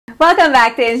Welcome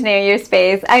back to Engineering Your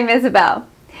Space. I'm Isabel.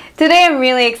 Today I'm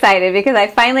really excited because I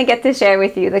finally get to share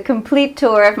with you the complete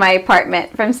tour of my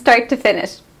apartment from start to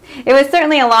finish. It was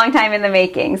certainly a long time in the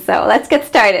making, so let's get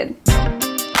started.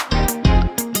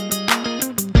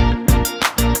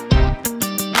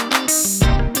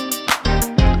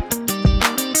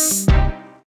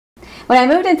 When I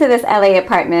moved into this LA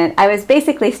apartment, I was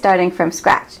basically starting from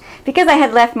scratch because I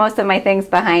had left most of my things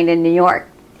behind in New York.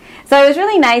 So it was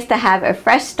really nice to have a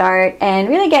fresh start and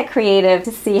really get creative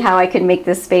to see how I could make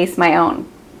this space my own.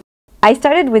 I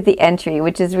started with the entry,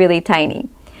 which is really tiny.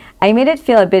 I made it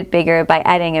feel a bit bigger by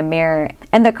adding a mirror,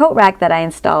 and the coat rack that I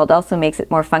installed also makes it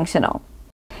more functional.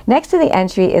 Next to the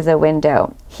entry is a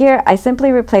window. Here I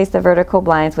simply replaced the vertical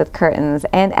blinds with curtains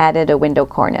and added a window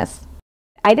cornice.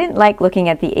 I didn't like looking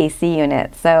at the AC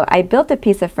unit, so I built a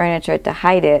piece of furniture to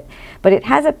hide it, but it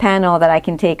has a panel that I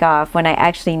can take off when I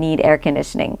actually need air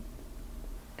conditioning.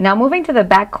 Now moving to the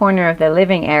back corner of the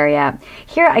living area,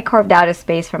 here I carved out a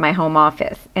space for my home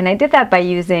office, and I did that by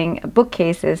using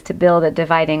bookcases to build a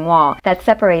dividing wall that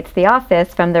separates the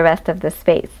office from the rest of the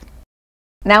space.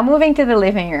 Now moving to the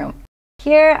living room.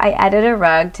 Here I added a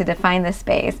rug to define the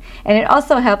space, and it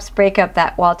also helps break up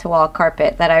that wall-to-wall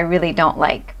carpet that I really don't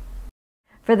like.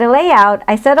 For the layout,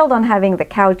 I settled on having the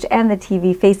couch and the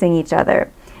TV facing each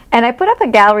other, and I put up a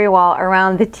gallery wall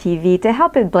around the TV to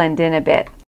help it blend in a bit.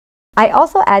 I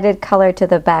also added color to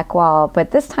the back wall,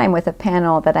 but this time with a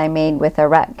panel that I made with a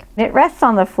rug. It rests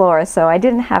on the floor, so I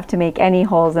didn't have to make any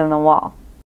holes in the wall.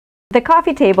 The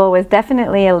coffee table was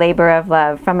definitely a labor of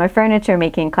love from a furniture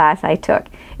making class I took.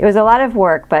 It was a lot of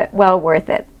work, but well worth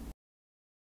it.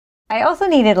 I also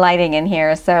needed lighting in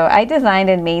here, so I designed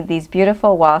and made these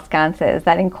beautiful wall sconces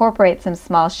that incorporate some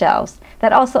small shelves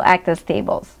that also act as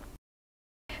tables.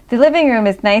 The living room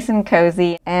is nice and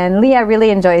cozy, and Leah really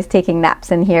enjoys taking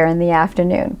naps in here in the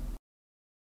afternoon.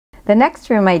 The next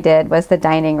room I did was the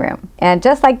dining room, and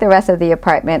just like the rest of the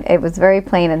apartment, it was very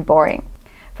plain and boring.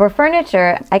 For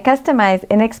furniture, I customized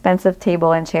inexpensive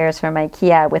table and chairs from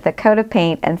IKEA with a coat of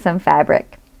paint and some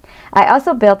fabric. I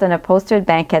also built an upholstered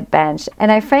banquet bench,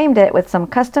 and I framed it with some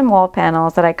custom wall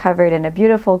panels that I covered in a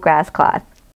beautiful grass cloth.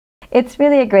 It's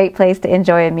really a great place to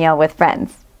enjoy a meal with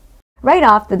friends. Right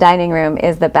off the dining room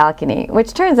is the balcony,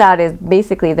 which turns out is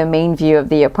basically the main view of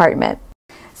the apartment.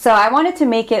 So I wanted to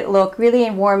make it look really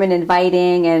warm and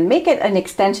inviting and make it an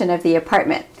extension of the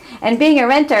apartment. And being a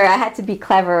renter, I had to be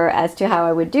clever as to how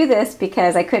I would do this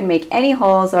because I couldn't make any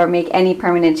holes or make any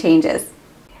permanent changes.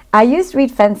 I used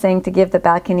reed fencing to give the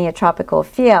balcony a tropical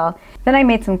feel. Then I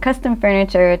made some custom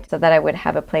furniture so that I would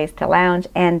have a place to lounge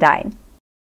and dine.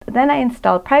 Then I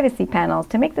installed privacy panels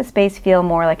to make the space feel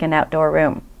more like an outdoor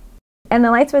room. And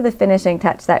the lights were the finishing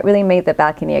touch that really made the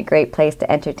balcony a great place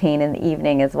to entertain in the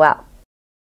evening as well.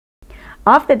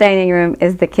 Off the dining room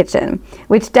is the kitchen,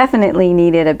 which definitely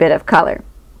needed a bit of color.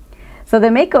 So the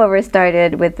makeover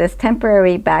started with this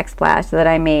temporary backsplash that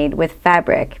I made with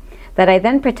fabric that I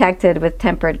then protected with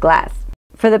tempered glass.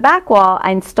 For the back wall,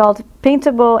 I installed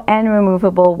paintable and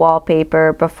removable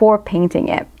wallpaper before painting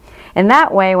it. And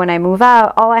that way, when I move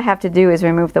out, all I have to do is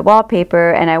remove the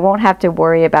wallpaper and I won't have to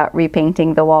worry about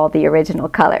repainting the wall the original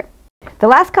color. The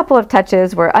last couple of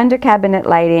touches were under cabinet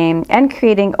lighting and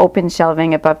creating open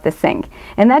shelving above the sink.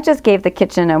 And that just gave the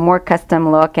kitchen a more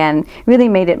custom look and really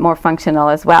made it more functional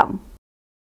as well.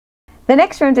 The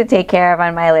next room to take care of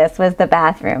on my list was the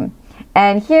bathroom.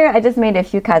 And here I just made a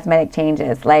few cosmetic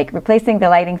changes, like replacing the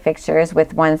lighting fixtures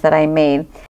with ones that I made,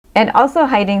 and also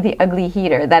hiding the ugly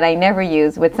heater that I never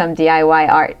use with some DIY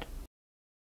art.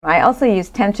 I also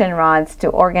used tension rods to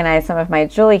organize some of my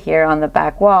jewelry here on the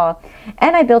back wall,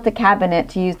 and I built a cabinet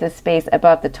to use the space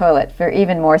above the toilet for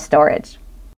even more storage.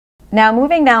 Now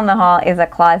moving down the hall is a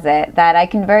closet that I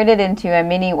converted into a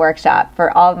mini workshop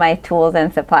for all my tools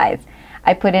and supplies.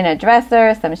 I put in a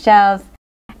dresser, some shelves,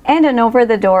 and an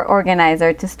over-the-door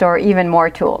organizer to store even more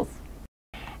tools.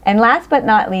 And last but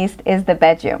not least is the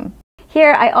bedroom.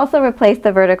 Here, I also replaced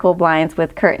the vertical blinds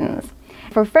with curtains.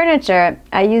 For furniture,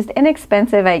 I used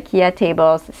inexpensive IKEA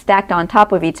tables stacked on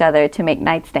top of each other to make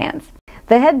nightstands.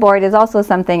 The headboard is also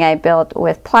something I built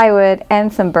with plywood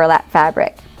and some burlap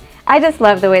fabric. I just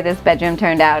love the way this bedroom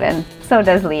turned out, and so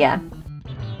does Leah.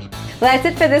 Well, that's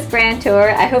it for this grand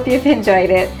tour. I hope you've enjoyed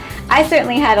it. I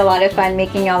certainly had a lot of fun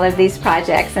making all of these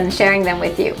projects and sharing them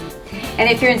with you. And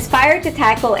if you're inspired to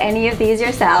tackle any of these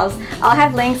yourselves, I'll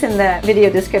have links in the video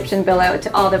description below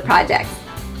to all the projects.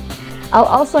 I'll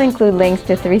also include links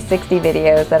to 360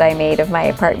 videos that I made of my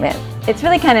apartment. It's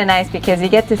really kind of nice because you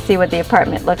get to see what the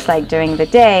apartment looks like during the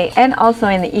day and also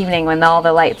in the evening when all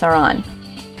the lights are on.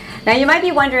 Now you might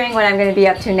be wondering what I'm going to be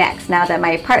up to next now that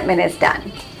my apartment is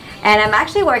done. And I'm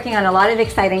actually working on a lot of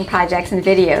exciting projects and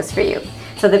videos for you.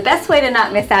 So the best way to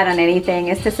not miss out on anything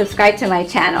is to subscribe to my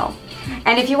channel.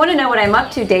 And if you want to know what I'm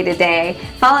up to day to day,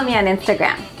 follow me on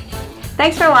Instagram.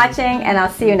 Thanks for watching, and I'll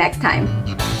see you next time.